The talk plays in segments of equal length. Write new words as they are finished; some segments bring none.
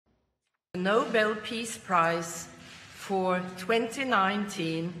The Nobel Peace Prize for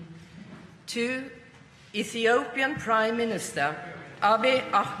 2019 to Ethiopian Prime Minister Abiy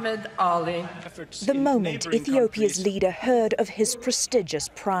Ahmed Ali. The moment Ethiopia's leader heard of his prestigious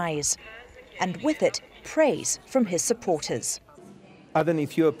prize, and with it, praise from his supporters. As an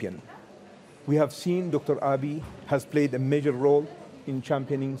Ethiopian, we have seen Dr. Abiy has played a major role in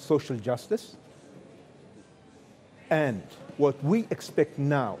championing social justice. And what we expect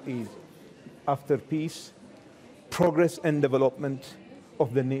now is, after peace, progress and development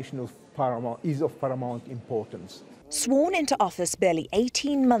of the nation is of paramount importance. Sworn into office barely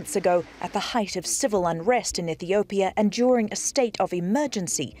 18 months ago at the height of civil unrest in Ethiopia and during a state of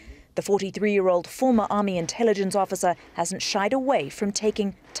emergency, the 43-year-old former army intelligence officer hasn't shied away from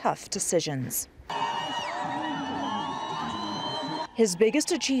taking tough decisions. His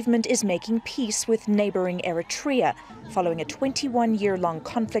biggest achievement is making peace with neighbouring Eritrea, following a 21-year-long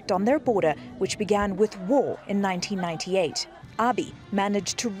conflict on their border, which began with war in 1998. Abiy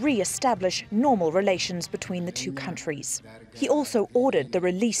managed to re-establish normal relations between the two countries. He also ordered the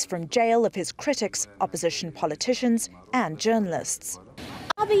release from jail of his critics, opposition politicians and journalists.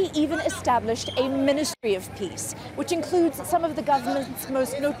 Abiy even established a Ministry of Peace, which includes some of the government's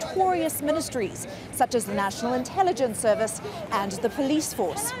most notorious ministries, such as the National Intelligence Service and the police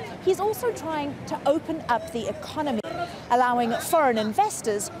force. He's also trying to open up the economy, allowing foreign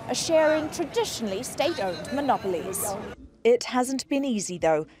investors a share in traditionally state-owned monopolies. It hasn't been easy,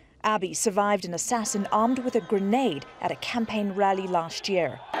 though. Abiy survived an assassin armed with a grenade at a campaign rally last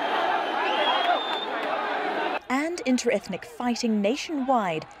year. And inter-ethnic fighting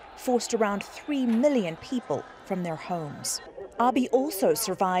nationwide forced around 3 million people from their homes. Abiy also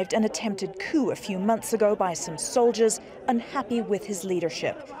survived an attempted coup a few months ago by some soldiers unhappy with his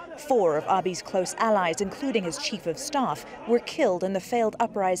leadership. 4 of Abiy's close allies, including his chief of staff, were killed in the failed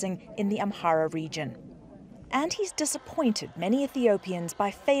uprising in the Amhara region. And he's disappointed many Ethiopians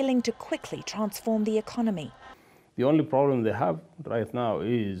by failing to quickly transform the economy. The only problem they have right now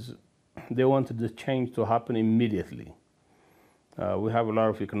is they wanted the change to happen immediately. We have a lot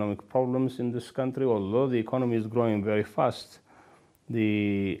of economic problems in this country. Although the economy is growing very fast,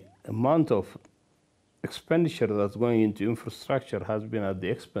 the amount of expenditure that's going into infrastructure has been at the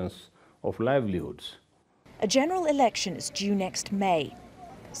expense of livelihoods. A general election is due next May.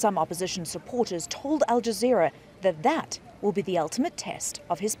 Some opposition supporters told Al Jazeera that that will be the ultimate test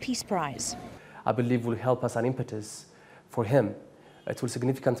of his Peace Prize. I believe will help as an impetus for him. It will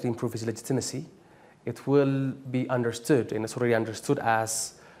significantly improve his legitimacy. It will be understood, and it's already understood,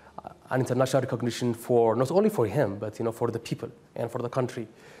 as an international recognition for not only for him, but for the people and for the country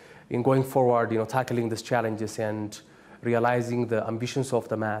in going forward, tackling these challenges and realizing the ambitions of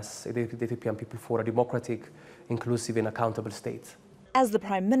the mass, the Ethiopian people, for a democratic, inclusive, and accountable state. As the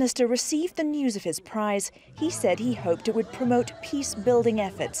Prime Minister received the news of his prize, he said he hoped it would promote peace-building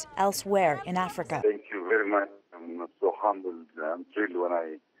efforts elsewhere in Africa. Thank you very much. I'm so humbled and thrilled when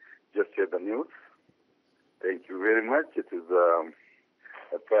I just heard the news. Thank you very much. It is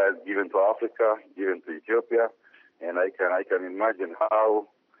a prize given to Africa, given to Ethiopia, and I can imagine how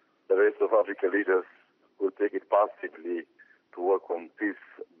the rest of Africa leaders will take it positively to work on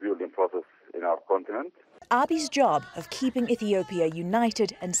peace-building process in our continent. Abiy's job of keeping Ethiopia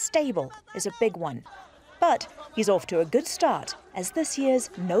united and stable is a big one. But he's off to a good start as this year's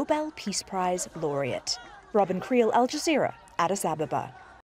Nobel Peace Prize laureate. Robin Creel, Al Jazeera, Addis Ababa.